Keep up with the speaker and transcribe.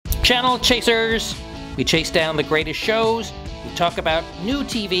Channel Chasers. We chase down the greatest shows, we talk about new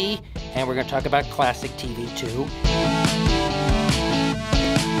TV, and we're going to talk about classic TV too.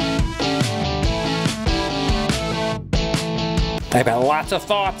 I've got lots of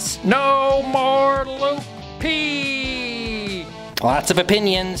thoughts. No more Luke P. Lots of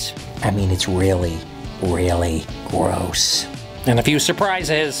opinions. I mean, it's really, really gross. And a few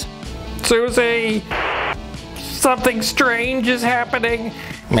surprises. Susie, something strange is happening.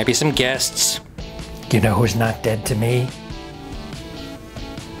 Maybe some guests. You know who's not dead to me?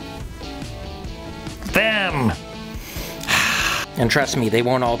 Them. And trust me, they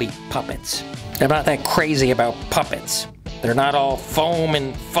won't all be puppets. They're not that crazy about puppets. They're not all foam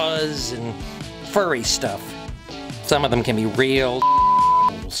and fuzz and furry stuff. Some of them can be real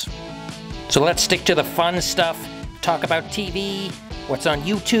So let's stick to the fun stuff, talk about TV, what's on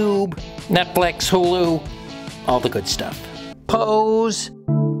YouTube, Netflix, Hulu, all the good stuff. Pose.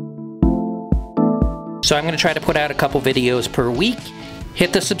 So I'm going to try to put out a couple videos per week.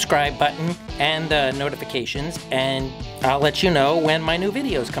 Hit the subscribe button and the notifications, and I'll let you know when my new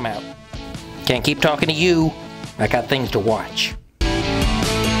videos come out. Can't keep talking to you. I got things to watch.